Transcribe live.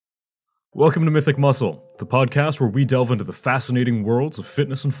Welcome to Mythic Muscle, the podcast where we delve into the fascinating worlds of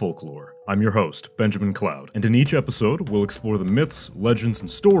fitness and folklore. I'm your host, Benjamin Cloud, and in each episode, we'll explore the myths, legends, and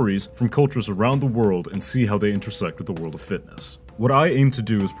stories from cultures around the world and see how they intersect with the world of fitness. What I aim to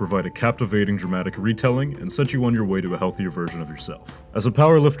do is provide a captivating, dramatic retelling and set you on your way to a healthier version of yourself. As a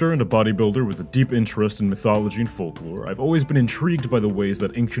powerlifter and a bodybuilder with a deep interest in mythology and folklore, I've always been intrigued by the ways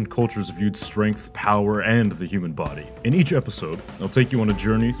that ancient cultures viewed strength, power, and the human body. In each episode, I'll take you on a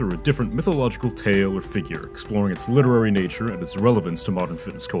journey through a different mythological tale or figure, exploring its literary nature and its relevance to modern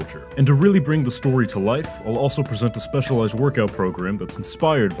fitness culture. And to really bring the story to life, I'll also present a specialized workout program that's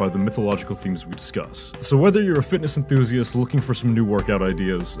inspired by the mythological themes we discuss. So whether you're a fitness enthusiast looking for some new workout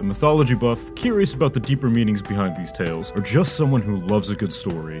ideas, a mythology buff curious about the deeper meanings behind these tales, or just someone who loves a good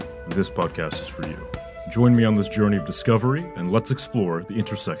story, this podcast is for you. Join me on this journey of discovery, and let's explore the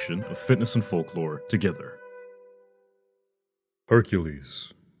intersection of fitness and folklore together.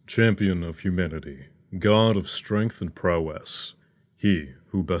 Hercules, champion of humanity, god of strength and prowess, he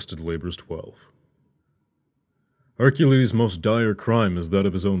who bested Labor's 12. Hercules' most dire crime is that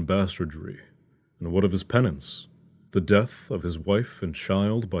of his own bastardry, and what of his penance? The death of his wife and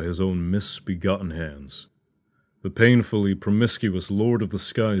child by his own misbegotten hands. The painfully promiscuous lord of the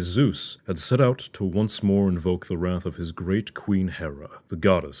skies Zeus had set out to once more invoke the wrath of his great queen Hera, the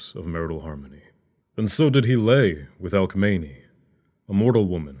goddess of marital harmony. And so did he lay with Alcmene, a mortal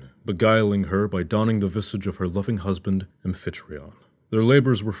woman, beguiling her by donning the visage of her loving husband Amphitryon. Their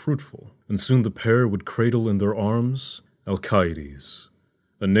labors were fruitful, and soon the pair would cradle in their arms Alcides,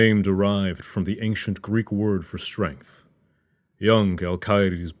 a name derived from the ancient Greek word for strength. Young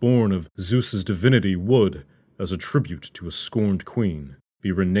Alcides, born of Zeus's divinity, would, as a tribute to a scorned queen,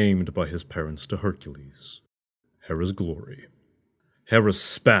 be renamed by his parents to Hercules, Hera's glory. Hera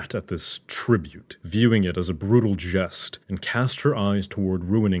spat at this tribute, viewing it as a brutal jest, and cast her eyes toward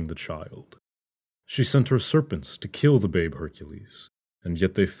ruining the child. She sent her serpents to kill the babe Hercules, and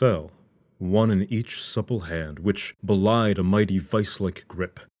yet they fell, one in each supple hand, which belied a mighty vice-like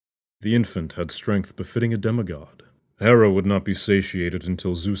grip. The infant had strength befitting a demigod. Hera would not be satiated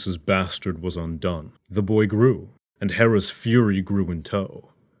until Zeus's bastard was undone. The boy grew, and Hera's fury grew in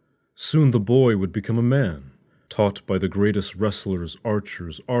tow. Soon the boy would become a man, taught by the greatest wrestlers,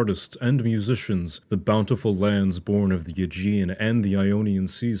 archers, artists, and musicians the bountiful lands born of the Aegean and the Ionian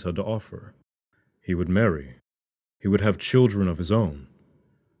seas had to offer. He would marry. He would have children of his own.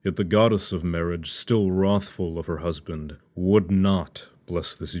 Yet the goddess of marriage, still wrathful of her husband, would not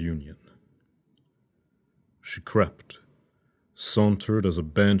bless this union. She crept, sauntered as a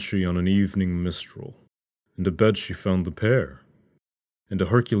banshee on an evening minstrel. Into bed she found the pair. Into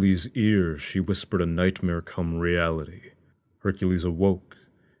Hercules' ear she whispered a nightmare come reality. Hercules awoke,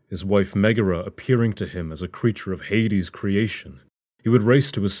 his wife Megara appearing to him as a creature of Hades' creation. He would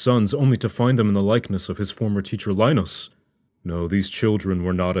race to his sons only to find them in the likeness of his former teacher Linus. No, these children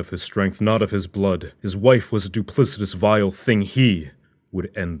were not of his strength, not of his blood. His wife was a duplicitous, vile thing. He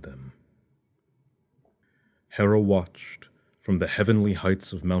would end them. Hera watched from the heavenly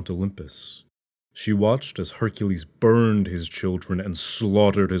heights of Mount Olympus. She watched as Hercules burned his children and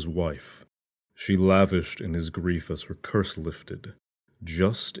slaughtered his wife. She lavished in his grief as her curse lifted,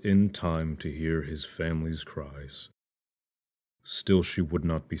 just in time to hear his family's cries. Still she would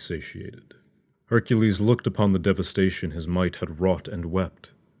not be satiated. Hercules looked upon the devastation his might had wrought and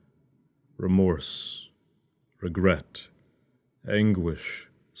wept. Remorse, regret, anguish,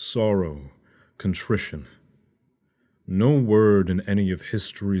 sorrow, contrition. No word in any of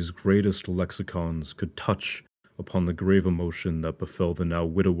history's greatest lexicons could touch upon the grave emotion that befell the now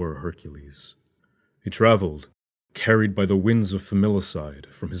widower Hercules. He traveled, carried by the winds of familicide,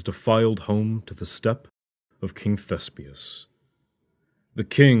 from his defiled home to the steppe of King Thespius. The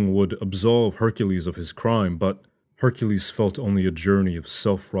king would absolve Hercules of his crime, but Hercules felt only a journey of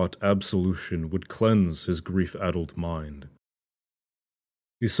self-wrought absolution would cleanse his grief-addled mind.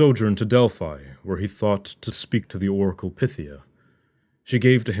 He sojourned to Delphi, where he thought to speak to the oracle Pythia. She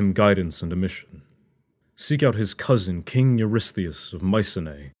gave to him guidance and a mission. Seek out his cousin, King Eurystheus of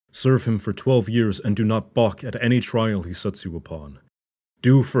Mycenae. Serve him for 12 years and do not balk at any trial he sets you upon.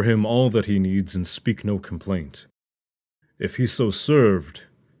 Do for him all that he needs and speak no complaint. If he so served,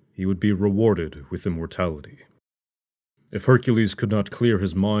 he would be rewarded with immortality. If Hercules could not clear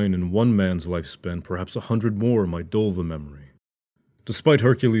his mind in one man's lifespan, perhaps 100 more might dull the memory. Despite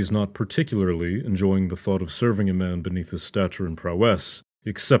Hercules not particularly enjoying the thought of serving a man beneath his stature and prowess,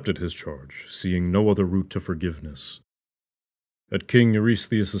 he accepted his charge, seeing no other route to forgiveness. At King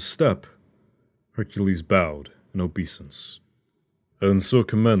Eurystheus' step, Hercules bowed in obeisance. And so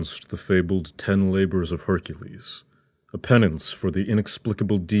commenced the fabled 10 labors of Hercules, a penance for the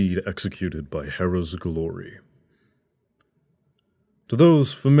inexplicable deed executed by Hera's glory. To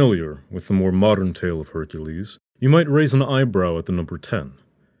those familiar with the more modern tale of Hercules, you might raise an eyebrow at the number 10.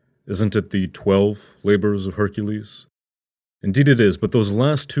 Isn't it the 12 labors of Hercules? Indeed it is, but those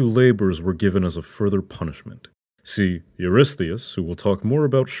last 2 labors were given as a further punishment. See, Eurystheus, who we'll talk more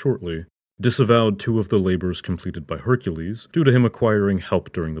about shortly, disavowed 2 of the labors completed by Hercules due to him acquiring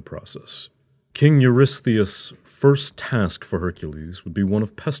help during the process. King Eurystheus' first task for Hercules would be one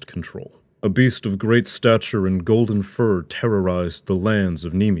of pest control. A beast of great stature and golden fur terrorized the lands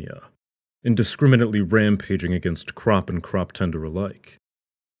of Nemea, indiscriminately rampaging against crop and crop tender alike.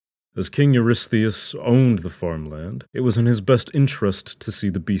 As King Eurystheus owned the farmland, it was in his best interest to see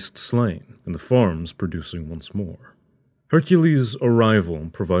the beast slain, and the farms producing once more. Hercules' arrival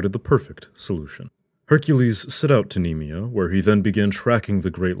provided the perfect solution. Hercules set out to Nemea, where he then began tracking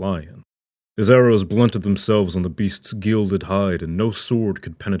the great lion. His arrows blunted themselves on the beast's gilded hide, and no sword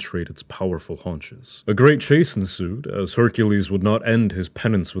could penetrate its powerful haunches. A great chase ensued, as Hercules would not end his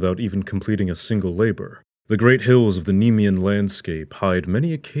penance without even completing a single labor. The great hills of the Nemean landscape hide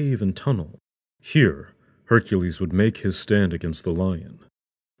many a cave and tunnel. Here, Hercules would make his stand against the lion.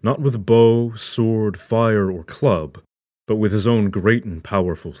 Not with bow, sword, fire, or club, but with his own great and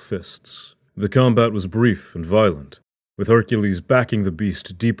powerful fists. The combat was brief and violent, with Hercules backing the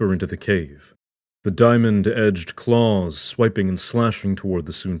beast deeper into the cave, the diamond-edged claws swiping and slashing toward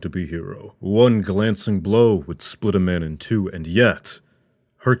the soon-to-be hero. One glancing blow would split a man in 2, and yet,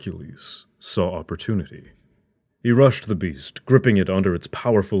 Hercules saw opportunity. He rushed the beast, gripping it under its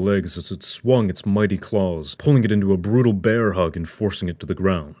powerful legs as it swung its mighty claws, pulling it into a brutal bear hug and forcing it to the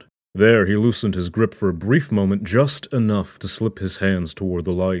ground. There, he loosened his grip for a brief moment, just enough to slip his hands toward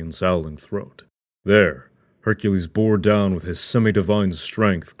the lion's howling throat. There, Hercules bore down with his semi-divine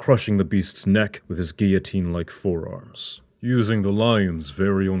strength, crushing the beast's neck with his guillotine-like forearms. Using the lion's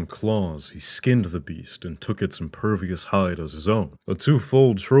very own claws, he skinned the beast and took its impervious hide as his own. A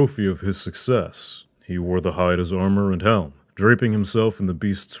 2-fold trophy of his success. He wore the hide as armor and helm. Draping himself in the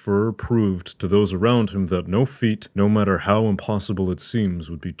beast's fur proved to those around him that no feat, no matter how impossible it seems,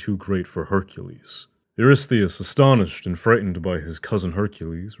 would be too great for Hercules. Eurystheus, astonished and frightened by his cousin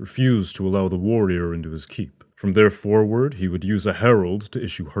Hercules, refused to allow the warrior into his keep. From there forward, he would use a herald to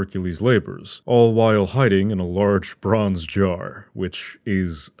issue Hercules' labors, all while hiding in a large bronze jar, which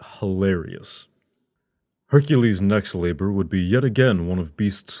is hilarious. Hercules' next labor would be yet again one of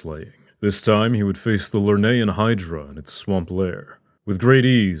beast slaying. This time he would face the Lernaean Hydra in its swamp lair. With great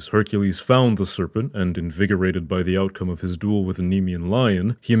ease, Hercules found the serpent, and invigorated by the outcome of his duel with the Nemean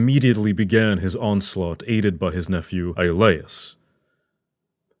lion, he immediately began his onslaught, aided by his nephew Iolaus.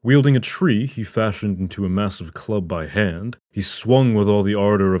 Wielding a tree he fashioned into a massive club by hand, he swung with all the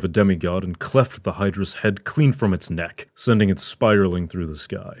ardor of a demigod and cleft the Hydra's head clean from its neck, sending it spiraling through the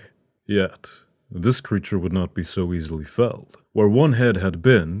sky. Yet, this creature would not be so easily felled. Where one head had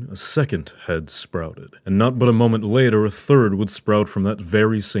been, a second head sprouted, and not but a moment later a third would sprout from that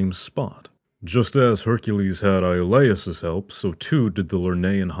very same spot. Just as Hercules had Iolaus' help, so too did the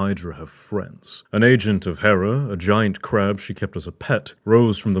Lernaean Hydra have friends. An agent of Hera, a giant crab she kept as a pet,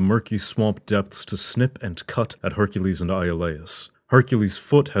 rose from the murky swamp depths to snip and cut at Hercules and Iolaus. Hercules'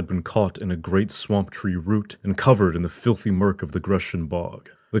 foot had been caught in a great swamp tree root and covered in the filthy murk of the Grecian bog.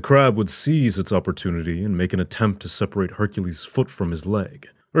 The crab would seize its opportunity and make an attempt to separate Hercules' foot from his leg.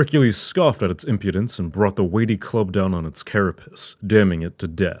 Hercules scoffed at its impudence and brought the weighty club down on its carapace, damning it to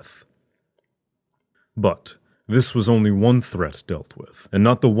death. But this was only one threat dealt with, and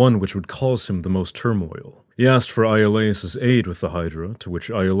not the one which would cause him the most turmoil. He asked for Iolaus' aid with the Hydra, to which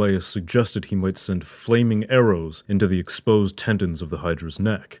Iolaus suggested he might send flaming arrows into the exposed tendons of the Hydra's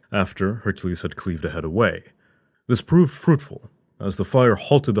neck, after Hercules had cleaved a head away. This proved fruitful, as the fire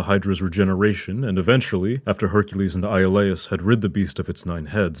halted the Hydra's regeneration, and eventually, after Hercules and Iolaus had rid the beast of its 9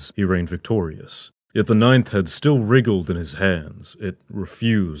 heads, he reigned victorious. Yet the 9th head still wriggled in his hands. It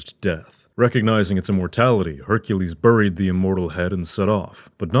refused death. Recognizing its immortality, Hercules buried the immortal head and set off,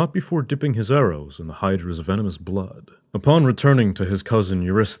 but not before dipping his arrows in the Hydra's venomous blood. Upon returning to his cousin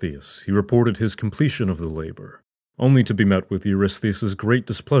Eurystheus, he reported his completion of the labor, only to be met with Eurystheus' great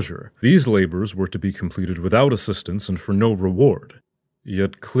displeasure. These labors were to be completed without assistance and for no reward.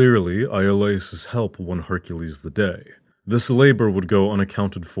 Yet clearly Iolaus' help won Hercules the day. This labor would go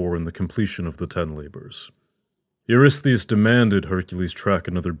unaccounted for in the completion of the 10 labors. Eurystheus demanded Hercules track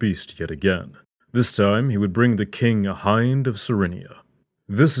another beast yet again. This time he would bring the king a hind of Cyrenea.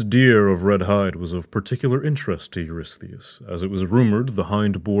 This deer of red hide was of particular interest to Eurystheus, as it was rumored the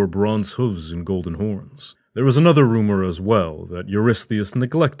hind bore bronze hooves and golden horns. There was another rumor as well that Eurystheus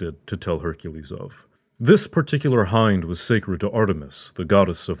neglected to tell Hercules of. This particular hind was sacred to Artemis, the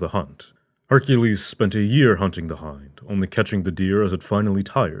goddess of the hunt. Hercules spent a year hunting the hind, only catching the deer as it finally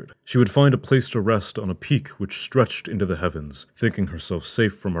tired. She would find a place to rest on a peak which stretched into the heavens, thinking herself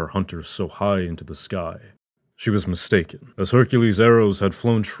safe from her hunters so high into the sky. She was mistaken, as Hercules' arrows had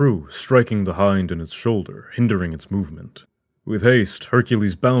flown true, striking the hind in its shoulder, hindering its movement. With haste,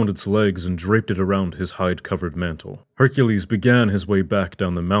 Hercules bound its legs and draped it around his hide-covered mantle. Hercules began his way back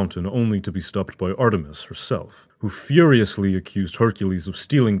down the mountain only to be stopped by Artemis herself, who furiously accused Hercules of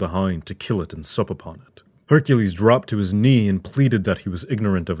stealing the hind to kill it and sup upon it. Hercules dropped to his knee and pleaded that he was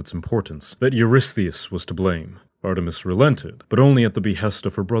ignorant of its importance, that Eurystheus was to blame. Artemis relented, but only at the behest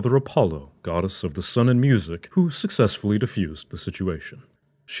of her brother Apollo, goddess of the sun and music, who successfully diffused the situation.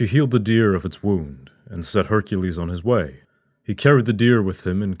 She healed the deer of its wound and set Hercules on his way. He carried the deer with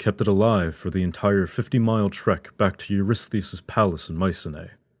him and kept it alive for the entire 50-mile trek back to Eurystheus' palace in Mycenae.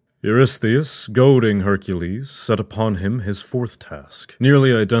 Eurystheus, goading Hercules, set upon him his fourth task.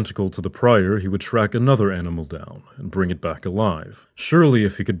 Nearly identical to the prior, he would track another animal down and bring it back alive. Surely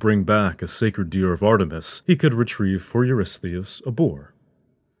if he could bring back a sacred deer of Artemis, he could retrieve for Eurystheus a boar.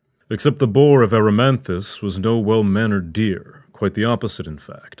 Except the boar of Erymanthus was no well-mannered deer. Quite the opposite, in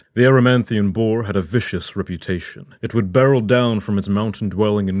fact. The Erymanthian boar had a vicious reputation. It would barrel down from its mountain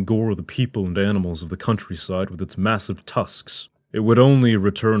dwelling and gore the people and animals of the countryside with its massive tusks. It would only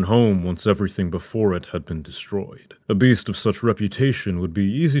return home once everything before it had been destroyed. A beast of such reputation would be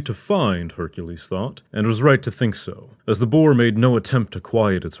easy to find, Hercules thought, and was right to think so, as the boar made no attempt to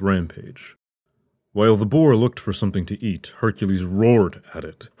quiet its rampage. While the boar looked for something to eat, Hercules roared at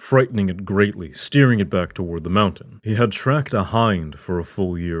it, frightening it greatly, steering it back toward the mountain. He had tracked a hind for a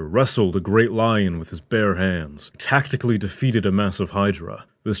full year, wrestled a great lion with his bare hands, tactically defeated a massive hydra.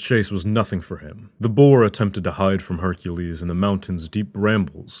 This chase was nothing for him. The boar attempted to hide from Hercules in the mountain's deep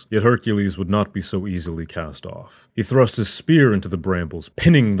brambles, yet Hercules would not be so easily cast off. He thrust his spear into the brambles,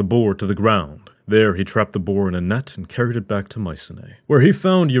 pinning the boar to the ground. There he trapped the boar in a net and carried it back to Mycenae, where he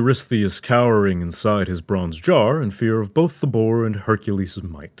found Eurystheus cowering inside his bronze jar in fear of both the boar and Hercules'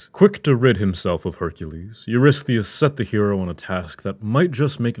 might. Quick to rid himself of Hercules, Eurystheus set the hero on a task that might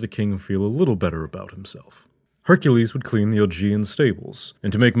just make the king feel a little better about himself. Hercules would clean the Augean stables,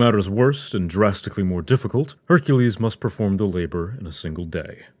 and to make matters worse and drastically more difficult, Hercules must perform the labor in a single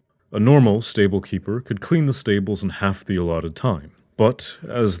day. A normal stable keeper could clean the stables in half the allotted time. But,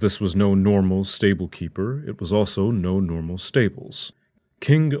 as this was no normal stable keeper, it was also no normal stables.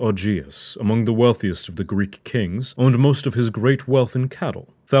 King Augeas, among the wealthiest of the Greek kings, owned most of his great wealth in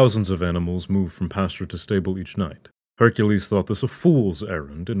cattle. Thousands of animals moved from pasture to stable each night. Hercules thought this a fool's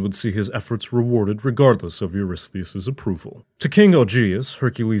errand and would see his efforts rewarded regardless of Eurystheus' approval. To King Augeas,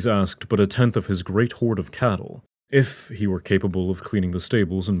 Hercules asked but a tenth of his great hoard of cattle, if he were capable of cleaning the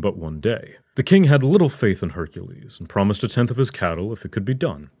stables in but one day. The king had little faith in Hercules, and promised a tenth of his cattle if it could be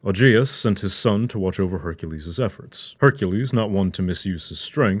done. Augeas sent his son to watch over Hercules' efforts. Hercules, not one to misuse his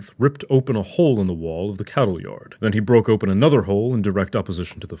strength, ripped open a hole in the wall of the cattle yard. Then he broke open another hole in direct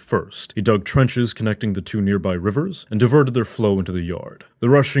opposition to the first. He dug trenches connecting the two nearby rivers, and diverted their flow into the yard. The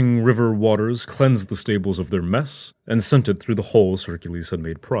rushing river waters cleansed the stables of their mess, and sent it through the holes Hercules had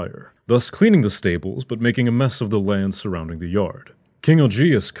made prior, thus cleaning the stables but making a mess of the land surrounding the yard. King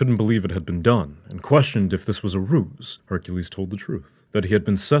Augeas couldn't believe it had been done, and questioned if this was a ruse. Hercules told the truth, that he had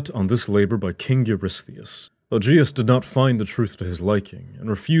been set on this labor by King Eurystheus. Augeas did not find the truth to his liking, and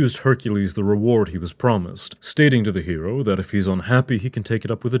refused Hercules the reward he was promised, stating to the hero that if he's unhappy he can take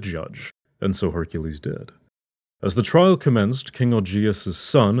it up with a judge, and so Hercules did. As the trial commenced, King Augeas'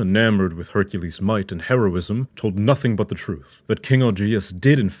 son, enamored with Hercules' might and heroism, told nothing but the truth, that King Augeas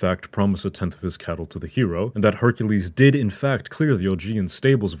did in fact promise a tenth of his cattle to the hero, and that Hercules did in fact clear the Augean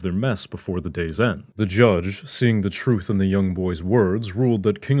stables of their mess before the day's end. The judge, seeing the truth in the young boy's words, ruled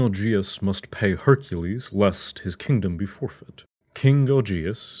that King Augeas must pay Hercules lest his kingdom be forfeit. King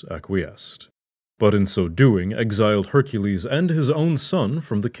Augeas acquiesced, but in so doing exiled Hercules and his own son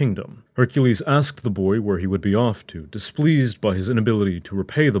from the kingdom. Hercules asked the boy where he would be off to, displeased by his inability to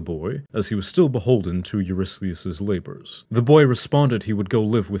repay the boy, as he was still beholden to Eurystheus' labors. The boy responded he would go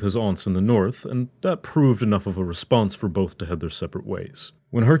live with his aunts in the north, and that proved enough of a response for both to head their separate ways.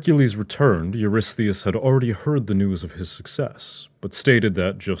 When Hercules returned, Eurystheus had already heard the news of his success, but stated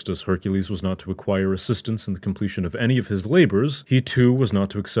that just as Hercules was not to acquire assistance in the completion of any of his labors, he too was not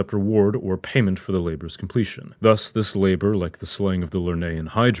to accept reward or payment for the labor's completion. Thus, this labor, like the slaying of the Lernaean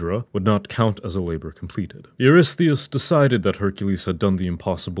Hydra, would not count as a labor completed. Eurystheus decided that Hercules had done the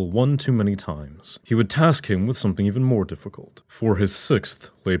impossible one too many times. He would task him with something even more difficult. For his sixth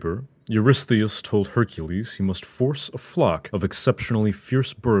labor, Eurystheus told Hercules he must force a flock of exceptionally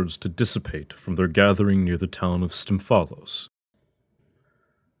fierce birds to dissipate from their gathering near the town of Stymphalos.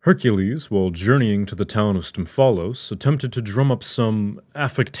 Hercules, while journeying to the town of Stymphalos, attempted to drum up some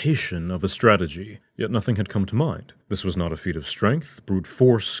affectation of a strategy, yet nothing had come to mind. This was not a feat of strength, brute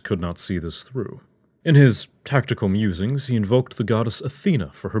force could not see this through. In his tactical musings, he invoked the goddess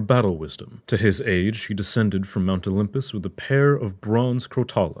Athena for her battle wisdom. To his aid, she descended from Mount Olympus with a pair of bronze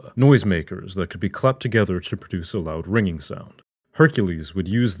crotala, noisemakers that could be clapped together to produce a loud ringing sound. Hercules would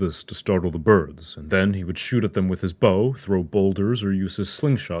use this to startle the birds, and then he would shoot at them with his bow, throw boulders, or use his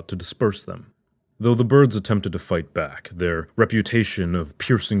slingshot to disperse them. Though the birds attempted to fight back, their reputation of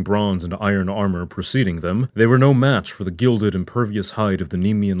piercing bronze and iron armor preceding them, they were no match for the gilded, impervious hide of the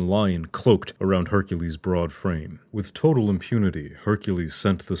Nemean lion cloaked around Hercules' broad frame. With total impunity, Hercules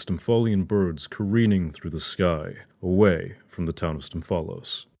sent the Stymphalian birds careening through the sky, away from the town of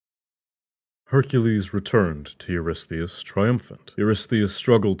Stymphalos. Hercules returned to Eurystheus triumphant. Eurystheus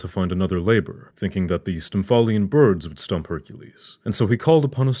struggled to find another labor, thinking that the Stymphalian birds would stump Hercules, and so he called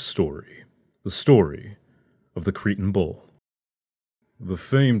upon a story. The story of the Cretan bull. The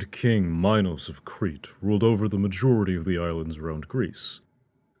famed king Minos of Crete ruled over the majority of the islands around Greece.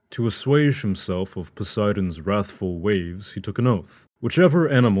 To assuage himself of Poseidon's wrathful waves, he took an oath. Whichever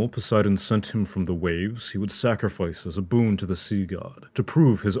animal Poseidon sent him from the waves, he would sacrifice as a boon to the sea god, to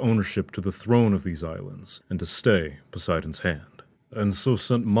prove his ownership to the throne of these islands, and to stay Poseidon's hand. And so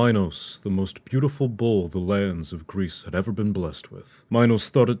sent Minos the most beautiful bull the lands of Greece had ever been blessed with. Minos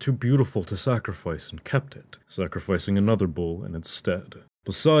thought it too beautiful to sacrifice and kept it, sacrificing another bull in its stead.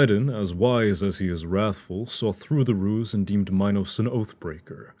 Poseidon, as wise as he is wrathful, saw through the ruse and deemed Minos an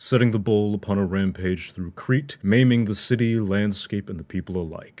oath-breaker, setting the bull upon a rampage through Crete, maiming the city, landscape, and the people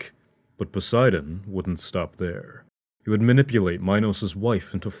alike. But Poseidon wouldn't stop there. He would manipulate Minos'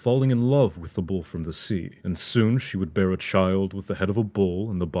 wife into falling in love with the bull from the sea, and soon she would bear a child with the head of a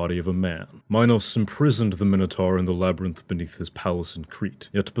bull and the body of a man. Minos imprisoned the Minotaur in the labyrinth beneath his palace in Crete,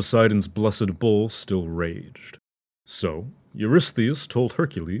 yet Poseidon's blessed bull still raged. So, Eurystheus told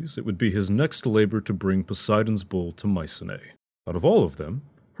Hercules it would be his next labor to bring Poseidon's bull to Mycenae. Out of all of them,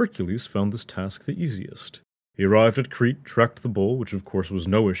 Hercules found this task the easiest. He arrived at Crete, tracked the bull, which of course was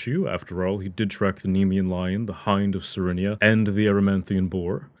no issue. After all, he did track the Nemean lion, the hind of Cyrenaea, and the Erymanthian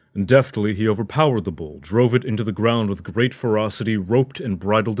boar. And deftly he overpowered the bull, drove it into the ground with great ferocity, roped and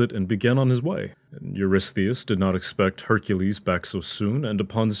bridled it, and began on his way. And Eurystheus did not expect Hercules back so soon, and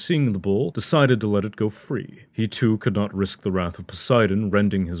upon seeing the bull, decided to let it go free. He too could not risk the wrath of Poseidon,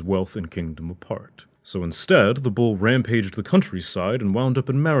 rending his wealth and kingdom apart. So instead, the bull rampaged the countryside and wound up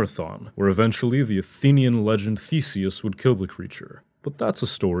in Marathon, where eventually the Athenian legend Theseus would kill the creature. But that's a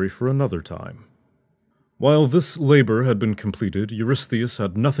story for another time. While this labor had been completed, Eurystheus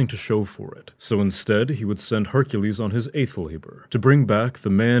had nothing to show for it, so instead he would send Hercules on his eighth labor, to bring back the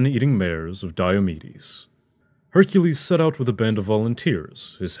man-eating mares of Diomedes. Hercules set out with a band of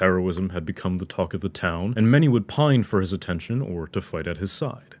volunteers. His heroism had become the talk of the town, and many would pine for his attention or to fight at his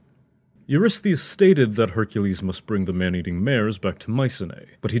side. Eurystheus stated that Hercules must bring the man-eating mares back to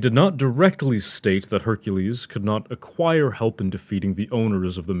Mycenae, but he did not directly state that Hercules could not acquire help in defeating the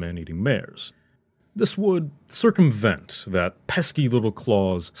owners of the man-eating mares. This would circumvent that pesky little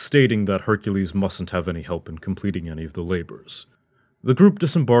clause stating that Hercules mustn't have any help in completing any of the labors. The group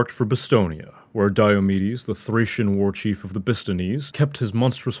disembarked for Bistonia, where Diomedes, the Thracian war chief of the Bistonese, kept his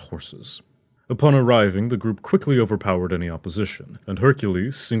monstrous horses. Upon arriving, the group quickly overpowered any opposition, and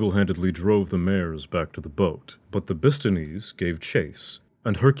Hercules single-handedly drove the mares back to the boat. But the Bistonese gave chase,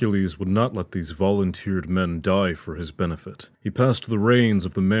 and Hercules would not let these volunteered men die for his benefit. He passed the reins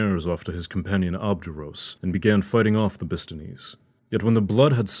of the mares off to his companion Abderos, and began fighting off the Bistonese. Yet when the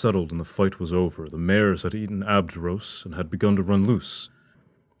blood had settled and the fight was over, the mares had eaten Abderos and had begun to run loose.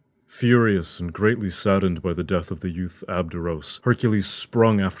 Furious and greatly saddened by the death of the youth Abderos, Hercules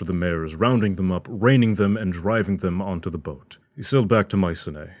sprung after the mares, rounding them up, reining them, and driving them onto the boat. He sailed back to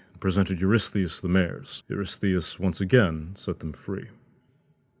Mycenae, and presented Eurystheus the mares. Eurystheus once again set them free.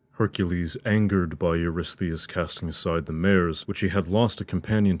 Hercules, angered by Eurystheus casting aside the mares, which he had lost a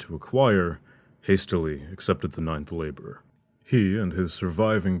companion to acquire, hastily accepted the ninth labor. He and his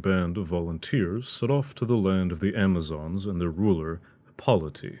surviving band of volunteers set off to the land of the Amazons and their ruler,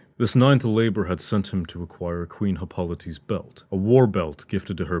 Hippolyte. This ninth labor had sent him to acquire Queen Hippolyte's belt, a war belt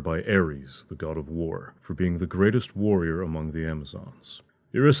gifted to her by Ares, the god of war, for being the greatest warrior among the Amazons.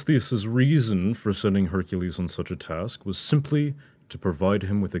 Eurystheus' reason for sending Hercules on such a task was simply to provide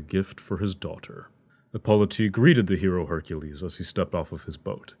him with a gift for his daughter. Hippolyte greeted the hero Hercules as he stepped off of his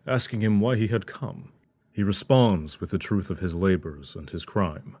boat, asking him why he had come. He responds with the truth of his labors and his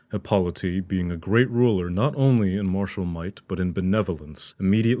crime. Hippolyte, being a great ruler not only in martial might but in benevolence,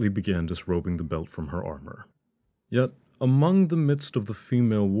 immediately began disrobing the belt from her armor. Yet, among the midst of the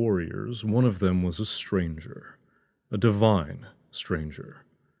female warriors, one of them was a stranger, a divine stranger.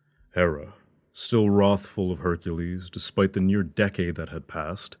 Hera, still wrathful of Hercules, despite the near decade that had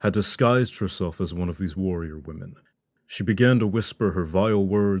passed, had disguised herself as one of these warrior women. She began to whisper her vile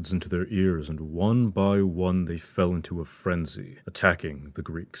words into their ears, and one by one they fell into a frenzy, attacking the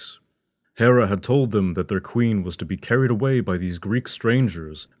Greeks. Hera had told them that their queen was to be carried away by these Greek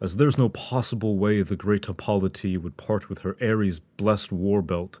strangers, as there's no possible way the great Hippolyte would part with her Ares' blessed war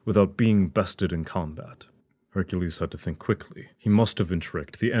belt without being bested in combat. Hercules had to think quickly. He must have been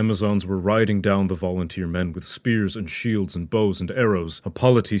tricked. The Amazons were riding down the volunteer men with spears and shields and bows and arrows.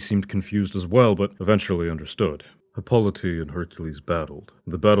 Hippolyte seemed confused as well, but eventually understood. Hippolyte and Hercules battled.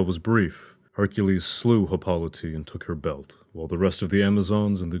 The battle was brief. Hercules slew Hippolyte and took her belt, while the rest of the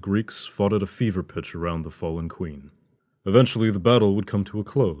Amazons and the Greeks fought at a fever pitch around the fallen queen. Eventually, the battle would come to a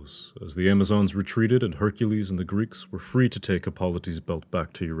close, as the Amazons retreated and Hercules and the Greeks were free to take Hippolyte's belt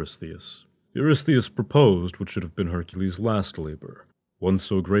back to Eurystheus. Eurystheus proposed what should have been Hercules' last labor, one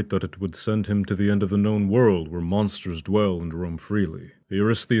so great that it would send him to the end of the known world where monsters dwell and roam freely.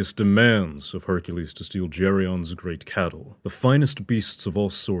 Eurystheus demands of Hercules to steal Gerion's great cattle, the finest beasts of all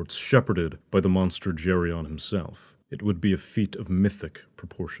sorts shepherded by the monster Gerion himself. It would be a feat of mythic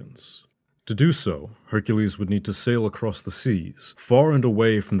proportions. To do so, Hercules would need to sail across the seas, far and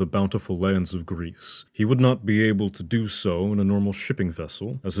away from the bountiful lands of Greece. He would not be able to do so in a normal shipping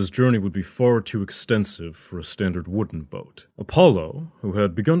vessel, as his journey would be far too extensive for a standard wooden boat. Apollo, who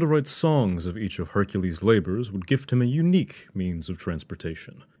had begun to write songs of each of Hercules' labors, would gift him a unique means of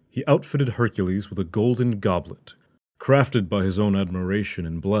transportation. He outfitted Hercules with a golden goblet, crafted by his own admiration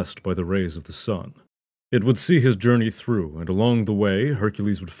and blessed by the rays of the sun. It would see his journey through, and along the way,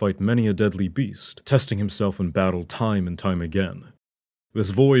 Hercules would fight many a deadly beast, testing himself in battle time and time again.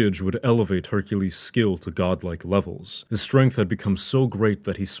 This voyage would elevate Hercules' skill to godlike levels. His strength had become so great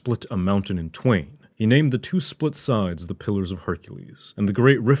that he split a mountain in twain. He named the two split sides the Pillars of Hercules, and the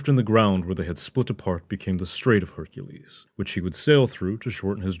great rift in the ground where they had split apart became the Strait of Hercules, which he would sail through to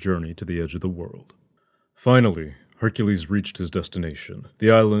shorten his journey to the edge of the world. Finally, Hercules reached his destination,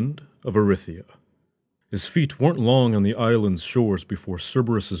 the island of Erythea. His feet weren't long on the island's shores before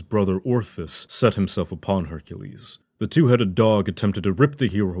Cerberus' brother Orthus set himself upon Hercules. The two-headed dog attempted to rip the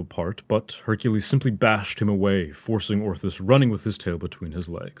hero apart, but Hercules simply bashed him away, forcing Orthus running with his tail between his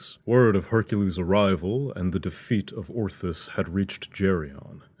legs. Word of Hercules' arrival and the defeat of Orthus had reached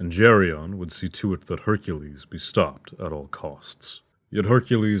Gerion, and Gerion would see to it that Hercules be stopped at all costs. Yet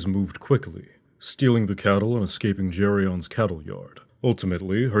Hercules moved quickly, stealing the cattle and escaping Gerion's cattle yard.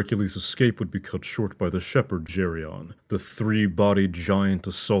 Ultimately, Hercules' escape would be cut short by the shepherd Gerion, the three-bodied giant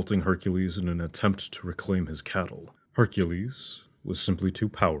assaulting Hercules in an attempt to reclaim his cattle. Hercules was simply too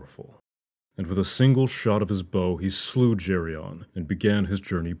powerful, and with a single shot of his bow he slew Gerion and began his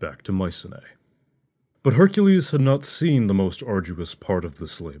journey back to Mycenae. But Hercules had not seen the most arduous part of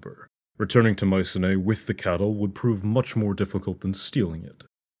this labor. Returning to Mycenae with the cattle would prove much more difficult than stealing it.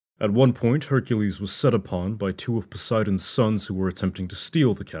 At one point, Hercules was set upon by two of Poseidon's sons who were attempting to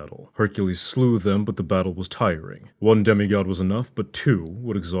steal the cattle. Hercules slew them, but the battle was tiring. One demigod was enough, but two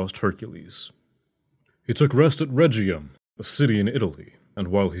would exhaust Hercules. He took rest at Rhegium, a city in Italy, and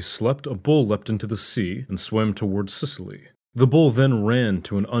while he slept, a bull leapt into the sea and swam towards Sicily. The bull then ran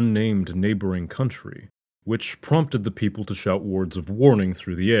to an unnamed neighboring country, which prompted the people to shout words of warning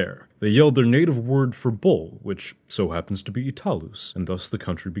through the air. They yelled their native word for bull, which so happens to be Italus, and thus the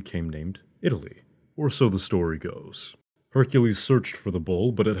country became named Italy, or so the story goes. Hercules searched for the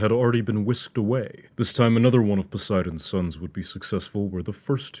bull, but it had already been whisked away. This time another one of Poseidon's sons would be successful where the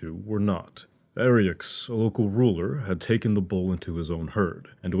first two were not. Aryx, a local ruler, had taken the bull into his own herd,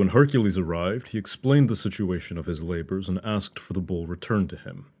 and when Hercules arrived, he explained the situation of his labors and asked for the bull returned to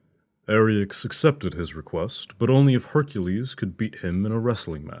him. Aryx accepted his request, but only if Hercules could beat him in a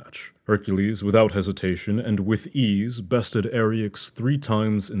wrestling match. Hercules, without hesitation and with ease, bested Aryx 3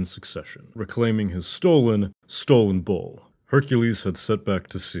 times in succession, reclaiming his stolen bull. Hercules had set back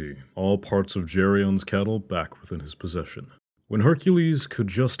to sea, all parts of Gerion's cattle back within his possession. When Hercules could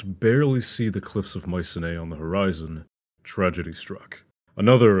just barely see the cliffs of Mycenae on the horizon, tragedy struck.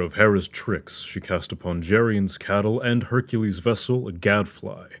 Another of Hera's tricks she cast upon Gerion's cattle and Hercules' vessel, a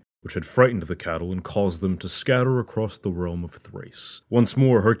gadfly, which had frightened the cattle and caused them to scatter across the realm of Thrace. Once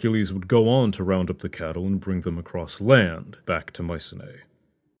more, Hercules would go on to round up the cattle and bring them across land, back to Mycenae.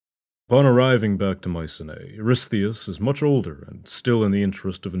 Upon arriving back to Mycenae, Eurystheus is much older and still in the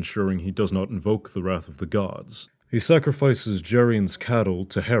interest of ensuring he does not invoke the wrath of the gods. He sacrifices Geryon's cattle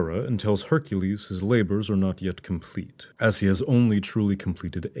to Hera and tells Hercules his labors are not yet complete, as he has only truly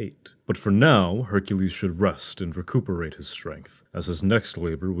completed 8. But for now, Hercules should rest and recuperate his strength, as his next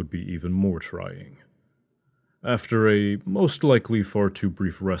labor would be even more trying. After a most likely far too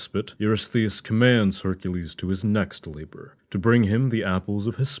brief respite, Eurystheus commands Hercules to his next labor, to bring him the apples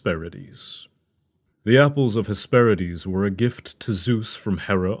of Hesperides. The apples of Hesperides were a gift to Zeus from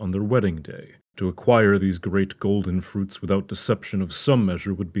Hera on their wedding day. To acquire these great golden fruits without deception of some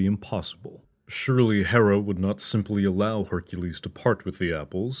measure would be impossible. Surely Hera would not simply allow Hercules to part with the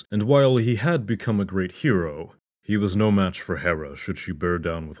apples, and while he had become a great hero, he was no match for Hera should she bear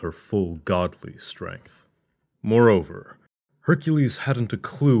down with her full godly strength. Moreover, Hercules hadn't a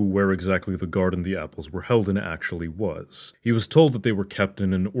clue where exactly the garden the apples were held in actually was. He was told that they were kept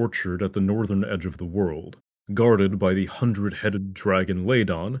in an orchard at the northern edge of the world, guarded by the 100-headed dragon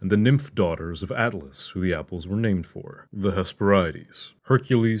Ladon and the nymph daughters of Atlas, who the apples were named for, the Hesperides.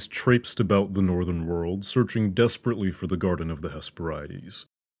 Hercules traipsed about the northern world, searching desperately for the garden of the Hesperides,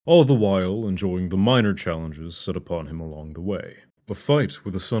 all the while enjoying the minor challenges set upon him along the way. A fight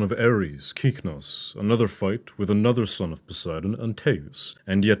with the son of Ares, Kyknos, another fight with another son of Poseidon, Antaeus,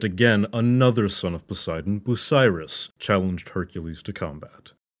 and yet again another son of Poseidon, Busiris, challenged Hercules to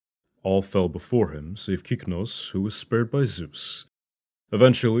combat. All fell before him, save Kyknos, who was spared by Zeus.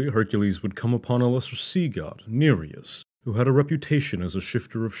 Eventually, Hercules would come upon a lesser sea god, Nereus, who had a reputation as a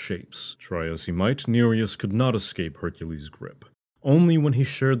shifter of shapes. Try as he might, Nereus could not escape Hercules' grip. Only when he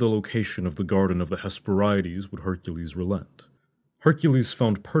shared the location of the garden of the Hesperides would Hercules relent. Hercules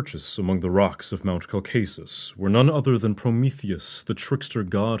found purchase among the rocks of Mount Caucasus, where none other than Prometheus, the trickster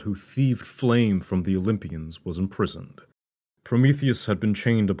god who thieved flame from the Olympians, was imprisoned. Prometheus had been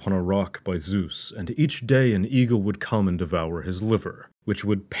chained upon a rock by Zeus, and each day an eagle would come and devour his liver, which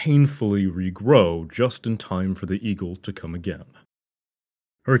would painfully regrow just in time for the eagle to come again.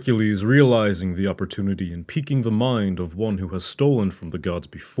 Hercules, realizing the opportunity in piquing the mind of one who has stolen from the gods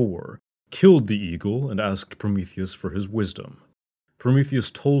before, killed the eagle and asked Prometheus for his wisdom. Prometheus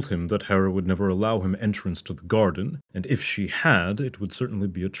told him that Hera would never allow him entrance to the garden, and if she had, it would certainly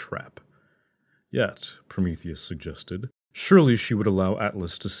be a trap. Yet, Prometheus suggested, surely she would allow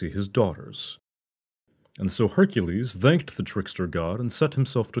Atlas to see his daughters. And so Hercules thanked the trickster god and set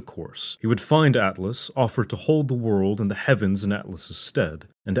himself to course. He would find Atlas, offer to hold the world and the heavens in Atlas's stead,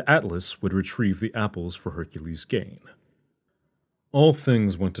 and Atlas would retrieve the apples for Hercules' gain. All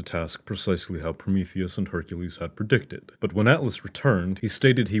things went to task precisely how Prometheus and Hercules had predicted, but when Atlas returned, he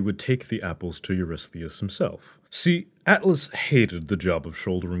stated he would take the apples to Eurystheus himself. See, Atlas hated the job of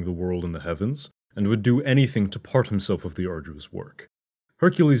shouldering the world and the heavens, and would do anything to part himself of the arduous work.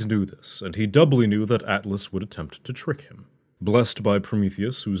 Hercules knew this, and he doubly knew that Atlas would attempt to trick him. Blessed by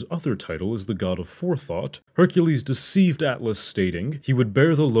Prometheus, whose other title is the god of forethought, Hercules deceived Atlas, stating he would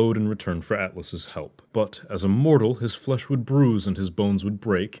bear the load in return for Atlas's help. But as a mortal, his flesh would bruise and his bones would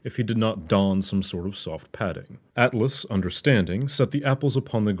break if he did not don some sort of soft padding. Atlas, understanding, set the apples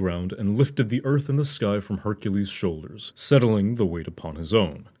upon the ground and lifted the earth and the sky from Hercules' shoulders, settling the weight upon his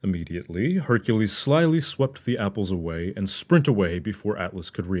own. Immediately, Hercules slyly swept the apples away and sprint away before Atlas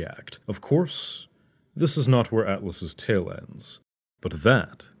could react. Of course, this is not where Atlas's tale ends, but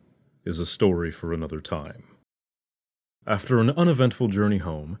that is a story for another time. After an uneventful journey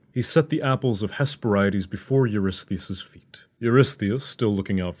home, he set the apples of Hesperides before Eurystheus' feet. Eurystheus, still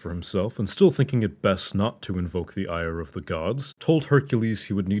looking out for himself and still thinking it best not to invoke the ire of the gods, told Hercules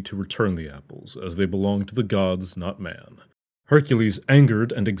he would need to return the apples, as they belonged to the gods, not man. Hercules,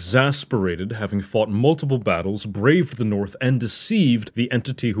 angered and exasperated, having fought multiple battles, braved the north, and deceived the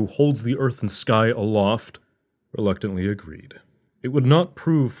entity who holds the earth and sky aloft, reluctantly agreed. It would not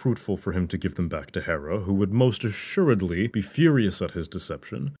prove fruitful for him to give them back to Hera, who would most assuredly be furious at his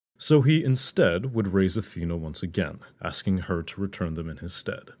deception, so he instead would raise Athena once again, asking her to return them in his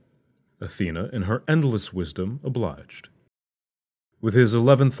stead. Athena, in her endless wisdom, obliged. With his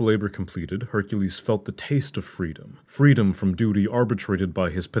 11th labor completed, Hercules felt the taste of freedom from duty arbitrated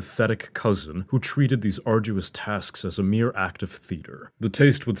by his pathetic cousin, who treated these arduous tasks as a mere act of theater. The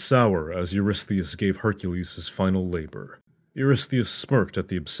taste would sour as Eurystheus gave Hercules his final labor. Eurystheus smirked at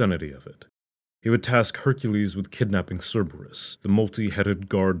the obscenity of it. He would task Hercules with kidnapping Cerberus, the multi-headed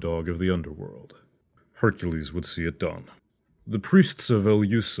guard dog of the underworld. Hercules would see it done. The priests of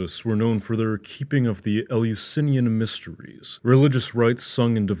Eleusis were known for their keeping of the Eleusinian mysteries, religious rites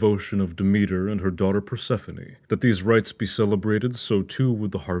sung in devotion of Demeter and her daughter Persephone. That these rites be celebrated, so too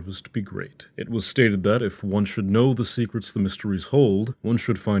would the harvest be great. It was stated that if one should know the secrets the mysteries hold, one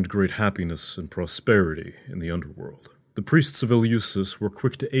should find great happiness and prosperity in the underworld. The priests of Eleusis were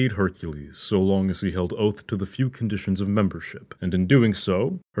quick to aid Hercules, so long as he held oath to the few conditions of membership, and in doing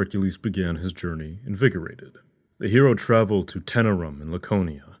so, Hercules began his journey invigorated. The hero traveled to Tenerum in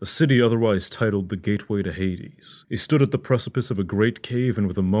Laconia, a city otherwise titled the Gateway to Hades. He stood at the precipice of a great cave, and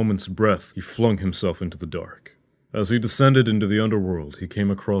with a moment's breath, he flung himself into the dark. As he descended into the underworld, he came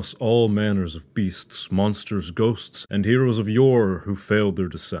across all manners of beasts, monsters, ghosts, and heroes of yore who failed their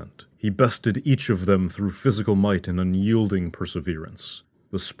descent. He bested each of them through physical might and unyielding perseverance.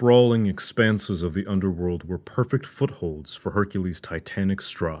 The sprawling expanses of the underworld were perfect footholds for Hercules' titanic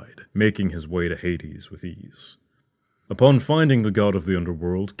stride, making his way to Hades with ease. Upon finding the god of the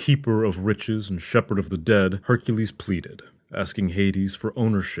underworld, keeper of riches and shepherd of the dead, Hercules pleaded, asking Hades for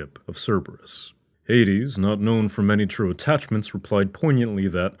ownership of Cerberus. Hades, not known for many true attachments, replied poignantly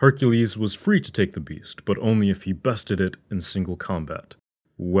that Hercules was free to take the beast, but only if he bested it in single combat,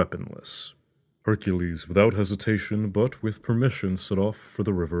 weaponless. Hercules, without hesitation, but with permission, set off for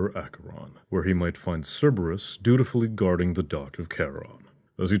the river Acheron, where he might find Cerberus dutifully guarding the dock of Charon.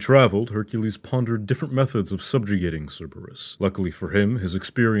 As he traveled, Hercules pondered different methods of subjugating Cerberus. Luckily for him, his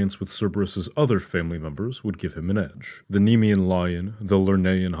experience with Cerberus's other family members would give him an edge. The Nemean lion, the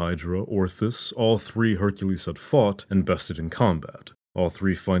Lernaean hydra, Orthus, all three Hercules had fought and bested in combat. All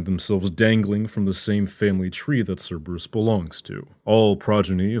three find themselves dangling from the same family tree that Cerberus belongs to. All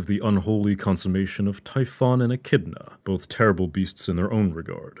progeny of the unholy consummation of Typhon and Echidna, both terrible beasts in their own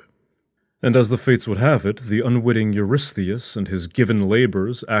regard. And as the fates would have it, the unwitting Eurystheus and his given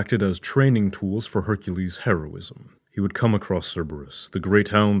labors acted as training tools for Hercules' heroism. He would come across Cerberus, the great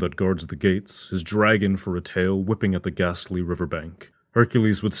hound that guards the gates, his dragon for a tail whipping at the ghastly riverbank.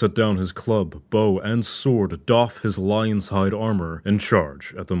 Hercules would set down his club, bow, and sword, doff his lion's hide armor, and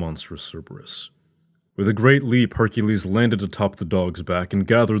charge at the monstrous Cerberus. With a great leap, Hercules landed atop the dog's back and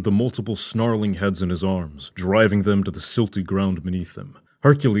gathered the multiple snarling heads in his arms, driving them to the silty ground beneath him.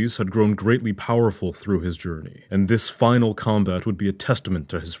 Hercules had grown greatly powerful through his journey, and this final combat would be a testament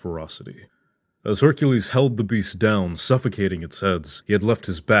to his ferocity. As Hercules held the beast down, suffocating its heads, he had left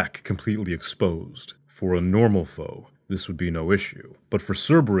his back completely exposed. For a normal foe, this would be no issue. But for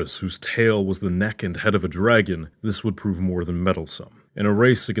Cerberus, whose tail was the neck and head of a dragon, this would prove more than meddlesome. In a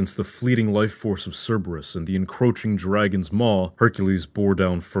race against the fleeting life force of Cerberus and the encroaching dragon's maw, Hercules bore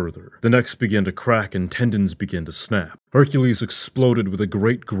down further. The necks began to crack and tendons began to snap. Hercules exploded with a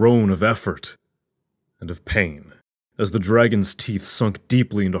great groan of effort and of pain, as the dragon's teeth sunk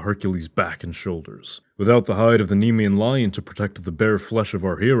deeply into Hercules' back and shoulders. Without the hide of the Nemean lion to protect the bare flesh of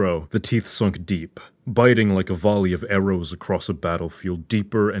our hero, the teeth sunk deep, biting like a volley of arrows across a battlefield,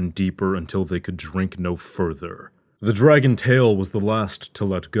 deeper and deeper until they could drink no further. The dragon tail was the last to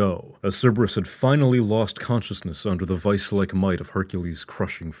let go, as Cerberus had finally lost consciousness under the vice-like might of Hercules'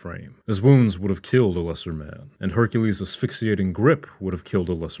 crushing frame. His wounds would have killed a lesser man, and Hercules' asphyxiating grip would have killed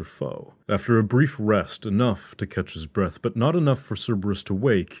a lesser foe. After a brief rest, enough to catch his breath, but not enough for Cerberus to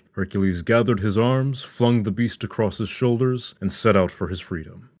wake, Hercules gathered his arms, flung the beast across his shoulders, and set out for his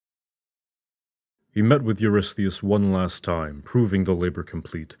freedom. He met with Eurystheus one last time, proving the labor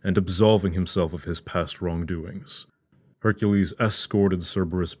complete, and absolving himself of his past wrongdoings. Hercules escorted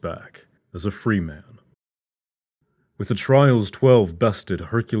Cerberus back, as a free man. With the trials 12 bested,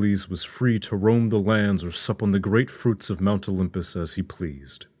 Hercules was free to roam the lands or sup on the great fruits of Mount Olympus as he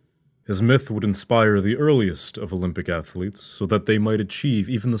pleased. His myth would inspire the earliest of Olympic athletes, so that they might achieve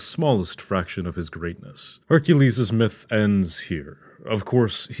even the smallest fraction of his greatness. Hercules' myth ends here. Of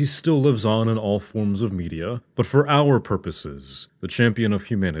course, he still lives on in all forms of media, but for our purposes, the champion of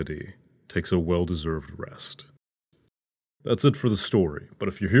humanity takes a well-deserved rest. That's it for the story, but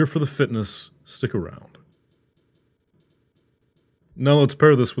if you're here for the fitness, stick around. Now let's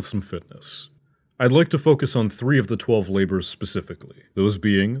pair this with some fitness. I'd like to focus on 3 of the 12 labors specifically, those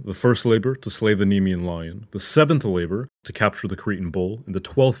being the first labor to slay the Nemean lion, the 7th labor to capture the Cretan bull, and the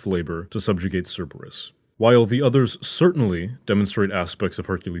 12th labor to subjugate Cerberus. While the others certainly demonstrate aspects of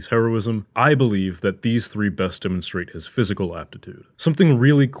Hercules' heroism, I believe that these 3 best demonstrate his physical aptitude. Something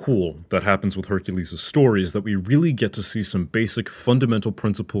really cool that happens with Hercules' story is that we really get to see some basic fundamental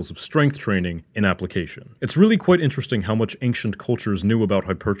principles of strength training in application. It's really quite interesting how much ancient cultures knew about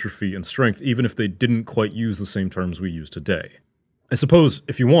hypertrophy and strength even if they didn't quite use the same terms we use today. I suppose,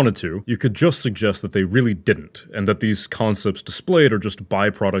 if you wanted to, you could just suggest that they really didn't, and that these concepts displayed are just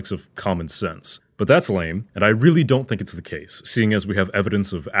byproducts of common sense. But that's lame, and I really don't think it's the case, seeing as we have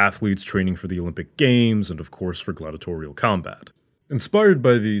evidence of athletes training for the Olympic Games and, of course, for gladiatorial combat. Inspired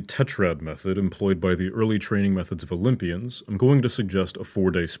by the tetrad method employed by the early training methods of Olympians, I'm going to suggest a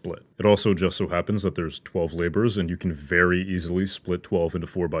 4-day split. It also just so happens that there's 12 labors and you can very easily split 12 into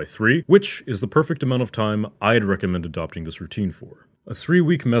 4x3, which is the perfect amount of time I'd recommend adopting this routine for. A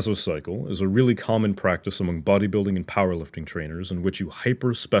 3-week mesocycle is a really common practice among bodybuilding and powerlifting trainers in which you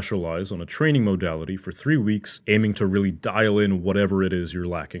hyper-specialize on a training modality for 3 weeks, aiming to really dial in whatever it is you're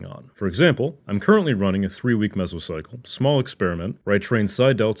lacking on. For example, I'm currently running a 3-week mesocycle, small experiment, where I train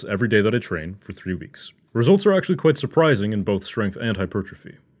side delts every day that I train for 3 weeks. Results are actually quite surprising in both strength and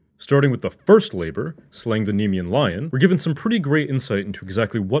hypertrophy. Starting with the first labor, slaying the Nemean lion, we're given some pretty great insight into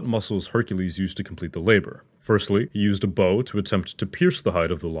exactly what muscles Hercules used to complete the labor. Firstly, he used a bow to attempt to pierce the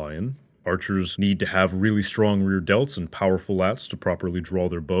hide of the lion. Archers need to have really strong rear delts and powerful lats to properly draw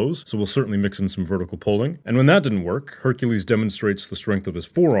their bows, so we'll certainly mix in some vertical pulling. And when that didn't work, Hercules demonstrates the strength of his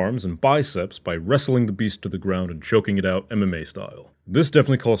forearms and biceps by wrestling the beast to the ground and choking it out MMA style. This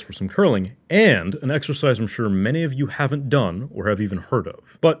definitely calls for some curling, and an exercise I'm sure many of you haven't done or have even heard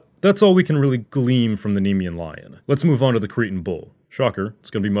of. But that's all we can really glean from the Nemean lion. Let's move on to the Cretan bull. Shocker, it's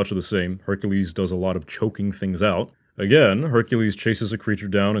going to be much of the same. Hercules does a lot of choking things out. Again, Hercules chases a creature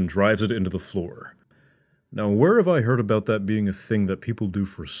down and drives it into the floor. Now, where have I heard about that being a thing that people do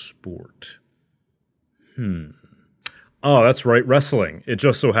for sport? Oh, that's right, wrestling. It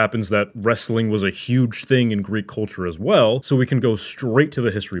just so happens that wrestling was a huge thing in Greek culture as well, so we can go straight to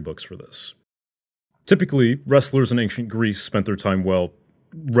the history books for this. Typically, wrestlers in ancient Greece spent their time,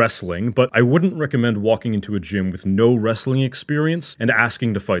 wrestling, but I wouldn't recommend walking into a gym with no wrestling experience and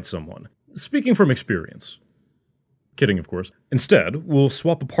asking to fight someone. Speaking from experience. Kidding, of course. Instead, we'll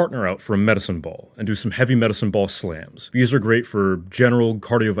swap a partner out for a medicine ball and do some heavy medicine ball slams. These are great for general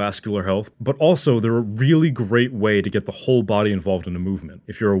cardiovascular health, but also they're a really great way to get the whole body involved in a movement.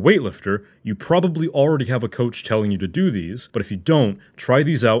 If you're a weightlifter, you probably already have a coach telling you to do these, but if you don't, try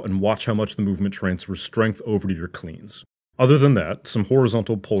these out and watch how much the movement transfers strength over to your cleans. Other than that, some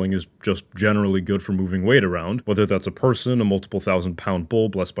horizontal pulling is just generally good for moving weight around, whether that's a person, a multiple thousand-pound bull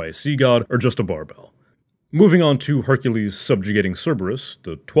blessed by a sea god, or just a barbell. Moving on to Hercules subjugating Cerberus,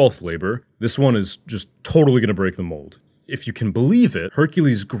 the 12th labor, this one is just totally going to break the mold. If you can believe it,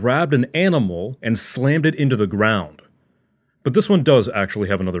 Hercules grabbed an animal and slammed it into the ground. But this one does actually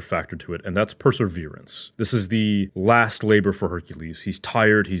have another factor to it, and that's perseverance. This is the last labor for Hercules. He's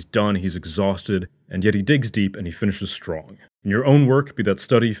tired, he's done, he's exhausted, and yet he digs deep and he finishes strong. In your own work, be that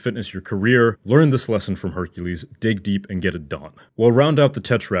study, fitness, your career, learn this lesson from Hercules, dig deep, and get it done. We'll round out the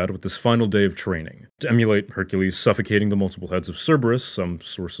tetrad with this final day of training. To emulate Hercules suffocating the multiple heads of Cerberus, some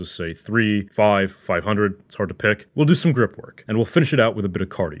sources say 3, 5, 500, it's hard to pick, we'll do some grip work, and we'll finish it out with a bit of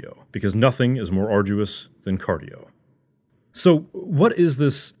cardio, because nothing is more arduous than cardio. So, what is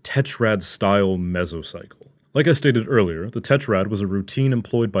this tetrad-style mesocycle? Like I stated earlier, the tetrad was a routine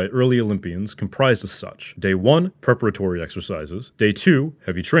employed by early Olympians comprised as such. Day 1, preparatory exercises. Day 2,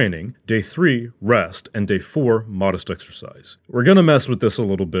 heavy training. Day 3, rest. And Day 4, modest exercise. We're gonna mess with this a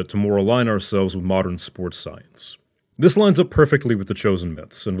little bit to more align ourselves with modern sports science. This lines up perfectly with the chosen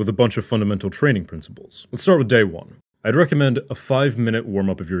myths and with a bunch of fundamental training principles. Let's start with Day 1. I'd recommend a 5-minute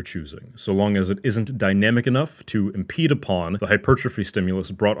warm-up of your choosing, so long as it isn't dynamic enough to impede upon the hypertrophy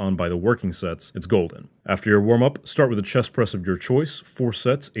stimulus brought on by the working sets. It's golden. After your warm-up, start with a chest press of your choice, 4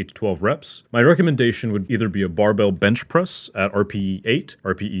 sets, 8 to 12 reps. My recommendation would either be a barbell bench press at RPE 8,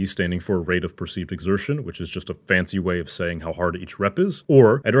 RPE standing for rate of perceived exertion, which is just a fancy way of saying how hard each rep is,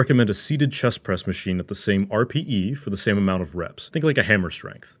 or I'd recommend a seated chest press machine at the same RPE for the same amount of reps. Think like a hammer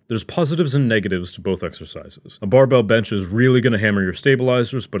strength. There's positives and negatives to both exercises. A barbell bench is really going to hammer your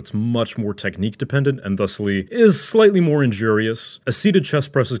stabilizers, but it's much more technique dependent and thusly is slightly more injurious. A seated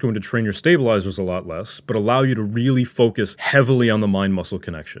chest press is going to train your stabilizers a lot less, but allow you to really focus heavily on the mind-muscle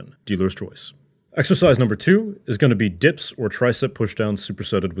connection. Dealer's choice. Exercise number 2 is going to be dips or tricep pushdowns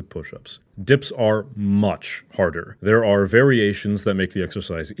supersetted with push-ups. Dips are much harder. There are variations that make the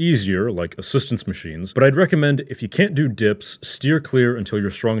exercise easier, like assistance machines, but I'd recommend if you can't do dips, steer clear until you're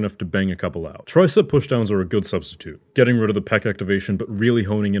strong enough to bang a couple out. Tricep pushdowns are a good substitute, getting rid of the pec activation but really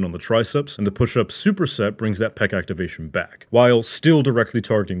honing in on the triceps, and the push-up superset brings that pec activation back, while still directly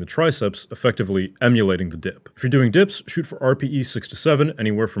targeting the triceps, effectively emulating the dip. If you're doing dips, shoot for RPE 6 to 7,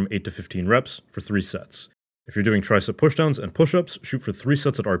 anywhere from 8 to 15 reps, for 3 sets. If you're doing tricep pushdowns and push-ups, shoot for 3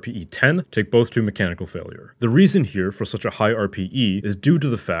 sets at RPE 10, take both to mechanical failure. The reason here for such a high RPE is due to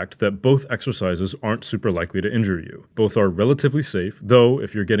the fact that both exercises aren't super likely to injure you. Both are relatively safe, though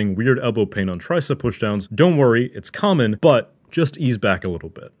if you're getting weird elbow pain on tricep pushdowns, don't worry, it's common, but just ease back a little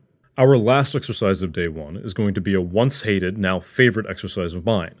bit. Our last exercise of day 1 is going to be a once hated, now favorite exercise of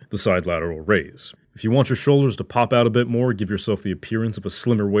mine, the side lateral raise. If you want your shoulders to pop out a bit more, give yourself the appearance of a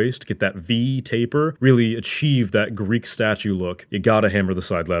slimmer waist, get that V taper, really achieve that Greek statue look, you gotta hammer the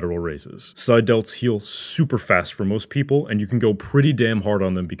side lateral raises. Side delts heal super fast for most people, and you can go pretty damn hard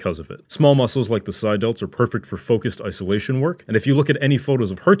on them because of it. Small muscles like the side delts are perfect for focused isolation work, and if you look at any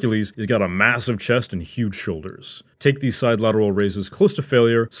photos of Hercules, he's got a massive chest and huge shoulders. Take these side lateral raises close to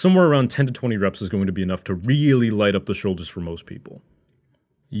failure, somewhere around 10 to 20 reps is going to be enough to really light up the shoulders for most people.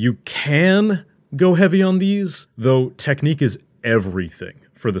 You can go heavy on these, though technique is everything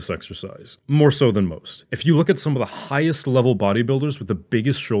for this exercise, more so than most. If you look at some of the highest level bodybuilders with the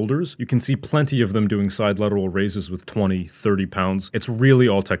biggest shoulders, you can see plenty of them doing side lateral raises with 20, 30 pounds. It's really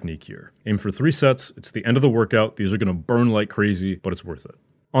all technique here. Aim for 3 sets, it's the end of the workout, these are gonna burn like crazy, but it's worth it.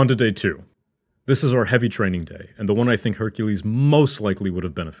 On to day 2. This is our heavy training day, and the one I think Hercules most likely would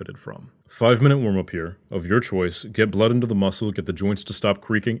have benefited from. 5-minute warm-up here, of your choice, get blood into the muscle, get the joints to stop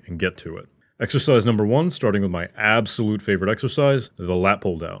creaking, and get to it. Exercise number 1, starting with my absolute favorite exercise, the lat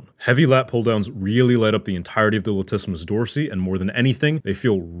pull down. Heavy lat pull downs really light up the entirety of the latissimus dorsi, and more than anything, they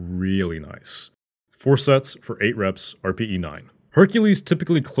feel really nice. 4 sets for 8 reps, RPE 9. Hercules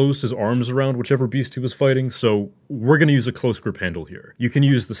typically closed his arms around whichever beast he was fighting, so we're going to use a close grip handle here. You can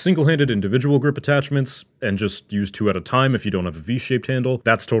use the single-handed individual grip attachments and just use 2 at a time if you don't have a V-shaped handle.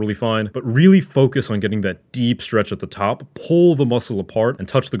 That's totally fine, but really focus on getting that deep stretch at the top, pull the muscle apart, and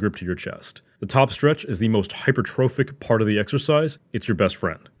touch the grip to your chest. The top stretch is the most hypertrophic part of the exercise. It's your best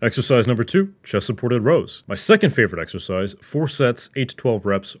friend. Exercise number 2, chest-supported rows. My second favorite exercise, 4 sets, 8 to 12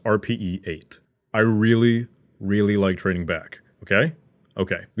 reps, RPE 8. I really like training back.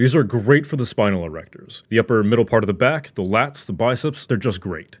 Okay. These are great for the spinal erectors. The upper middle part of the back, the lats, the biceps, they're just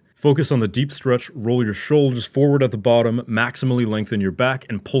great. Focus on the deep stretch, roll your shoulders forward at the bottom, maximally lengthen your back,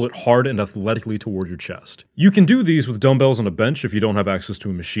 and pull it hard and athletically toward your chest. You can do these with dumbbells on a bench if you don't have access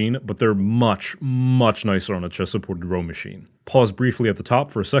to a machine, but they're much nicer on a chest-supported row machine. Pause briefly at the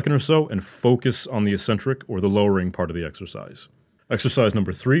top for a second or so, and focus on the eccentric or the lowering part of the exercise. Exercise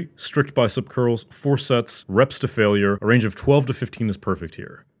number 3, strict bicep curls, 4 sets, reps to failure, a range of 12 to 15 is perfect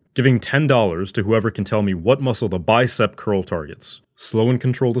here. Giving $10 to whoever can tell me what muscle the bicep curl targets. Slow and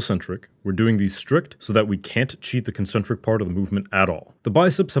controlled eccentric. We're doing these strict so that we can't cheat the concentric part of the movement at all. The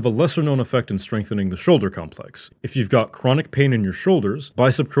biceps have a lesser known effect in strengthening the shoulder complex. If you've got chronic pain in your shoulders,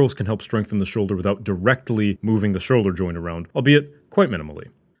 bicep curls can help strengthen the shoulder without directly moving the shoulder joint around, albeit quite minimally.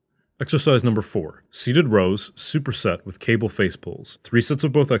 Exercise number 4, seated rows, superset with cable face pulls. 3 sets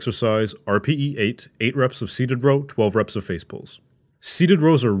of both exercise, RPE 8, 8 reps of seated row, 12 reps of face pulls. Seated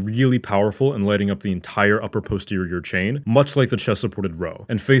rows are really powerful in lighting up the entire upper posterior chain, much like the chest-supported row,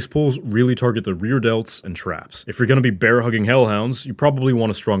 and face pulls really target the rear delts and traps. If you're going to be bear-hugging hellhounds, you probably want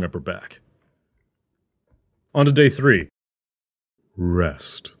a strong upper back. On to day 3.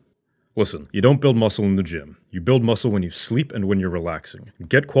 Rest. Listen, you don't build muscle in the gym. You build muscle when you sleep and when you're relaxing.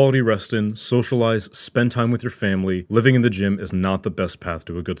 Get quality rest in, socialize, spend time with your family. Living in the gym is not the best path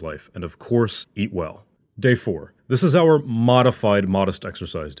to a good life, and of course, eat well. Day 4. This is our modified modest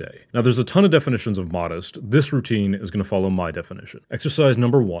exercise day. Now there's a ton of definitions of modest. This routine is going to follow my definition. Exercise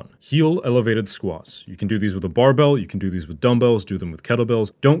number 1, heel elevated squats. You can do these with a barbell, you can do these with dumbbells, do them with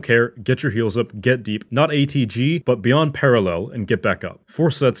kettlebells. Don't care, get your heels up, get deep, not ATG, but beyond parallel and get back up. 4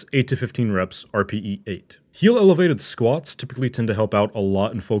 sets, 8 to 15 reps, RPE 8. Heel elevated squats typically tend to help out a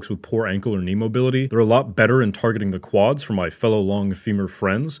lot in folks with poor ankle or knee mobility. They're a lot better in targeting the quads for my fellow long femur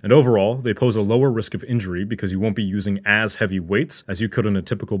friends, and overall, they pose a lower risk of injury because you won't be using as heavy weights as you could in a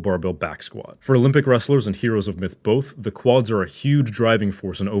typical barbell back squat. For Olympic wrestlers and heroes of myth both, the quads are a huge driving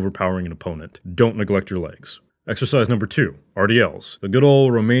force in overpowering an opponent. Don't neglect your legs. Exercise number 2, RDLs, the good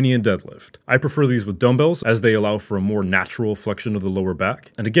old Romanian deadlift. I prefer these with dumbbells as they allow for a more natural flexion of the lower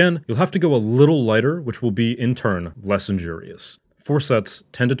back. And again, you'll have to go a little lighter, which will be, in turn, less injurious. 4 sets,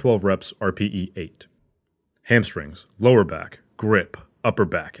 10 to 12 reps, RPE 8. Hamstrings, lower back, grip, upper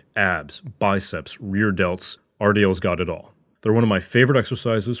back, abs, biceps, rear delts, RDLs got it all. They're one of my favorite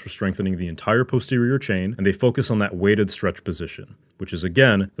exercises for strengthening the entire posterior chain, and they focus on that weighted stretch position, which is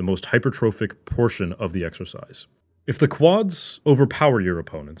again the most hypertrophic portion of the exercise. If the quads overpower your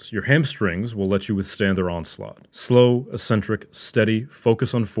opponents, your hamstrings will let you withstand their onslaught. Slow, eccentric, steady,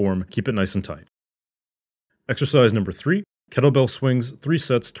 focus on form, keep it nice and tight. Exercise number 3, kettlebell swings, 3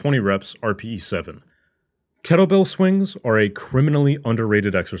 sets, 20 reps, RPE 7. Kettlebell swings are a criminally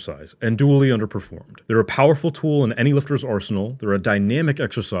underrated exercise and dually underperformed. They're a powerful tool in any lifter's arsenal, they're a dynamic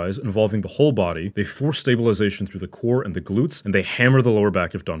exercise involving the whole body, they force stabilization through the core and the glutes, and they hammer the lower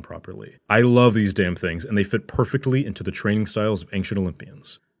back if done properly. I love these damn things, and they fit perfectly into the training styles of ancient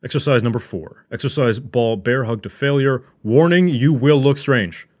Olympians. Exercise number 4. Exercise ball bear hug to failure. Warning, you will look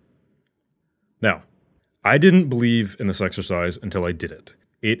strange. Now, I didn't believe in this exercise until I did it.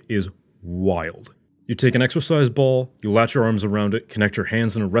 It is wild. You take an exercise ball, you latch your arms around it, connect your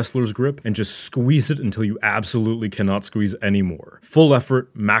hands in a wrestler's grip, and just squeeze it until you absolutely cannot squeeze anymore. Full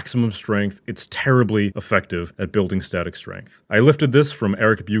effort, maximum strength, it's terribly effective at building static strength. I lifted this from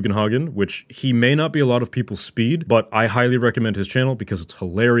Eric Bugenhagen, which he may not be a lot of people's speed, but I highly recommend his channel because it's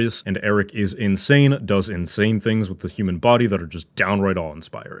hilarious, and Eric is insane, does insane things with the human body that are just downright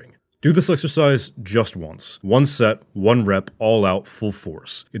awe-inspiring. Do this exercise just once. One set, one rep, all out, full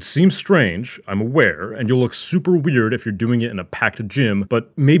force. It seems strange, I'm aware, and you'll look super weird if you're doing it in a packed gym,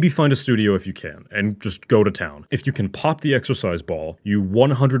 but maybe find a studio if you can, and just go to town. If you can pop the exercise ball, you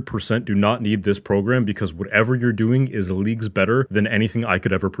 100% do not need this program because whatever you're doing is leagues better than anything I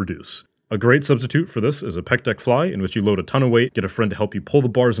could ever produce. A great substitute for this is a pec deck fly, in which you load a ton of weight, get a friend to help you pull the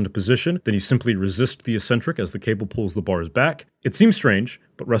bars into position, then you simply resist the eccentric as the cable pulls the bars back. It seems strange,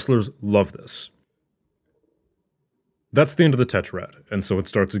 but wrestlers love this. That's the end of the tetrad, and so it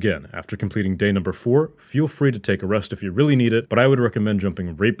starts again. After completing day number 4, feel free to take a rest if you really need it, but I would recommend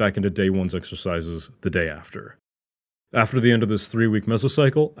jumping right back into day 1's exercises the day after. After the end of this 3-week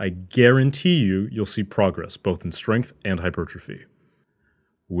mesocycle, I guarantee you'll see progress both in strength and hypertrophy.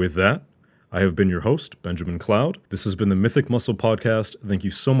 With that, I have been your host, Benjamin Cloud. This has been the Mythic Muscle Podcast. Thank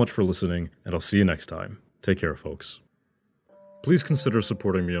you so much for listening, and I'll see you next time. Take care, folks. Please consider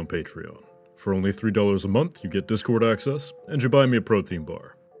supporting me on Patreon. For only $3 a month, you get Discord access, and you buy me a protein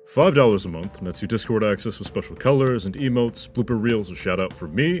bar. $5 a month nets you Discord access with special colors and emotes, blooper reels, a shout out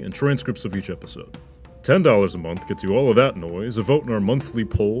from me, and transcripts of each episode. $10 a month gets you all of that noise, a vote in our monthly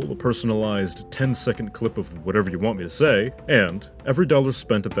poll, a personalized 10-second clip of whatever you want me to say, and every dollar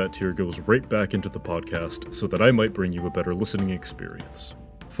spent at that tier goes right back into the podcast so that I might bring you a better listening experience.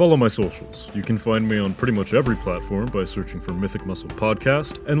 Follow my socials. You can find me on pretty much every platform by searching for Mythic Muscle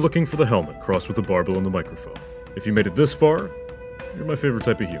Podcast and looking for the helmet crossed with a barbell and the microphone. If you made it this far, you're my favorite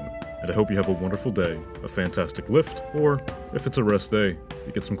type of human, and I hope you have a wonderful day, a fantastic lift, or if it's a rest day,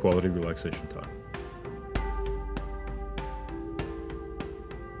 you get some quality relaxation time.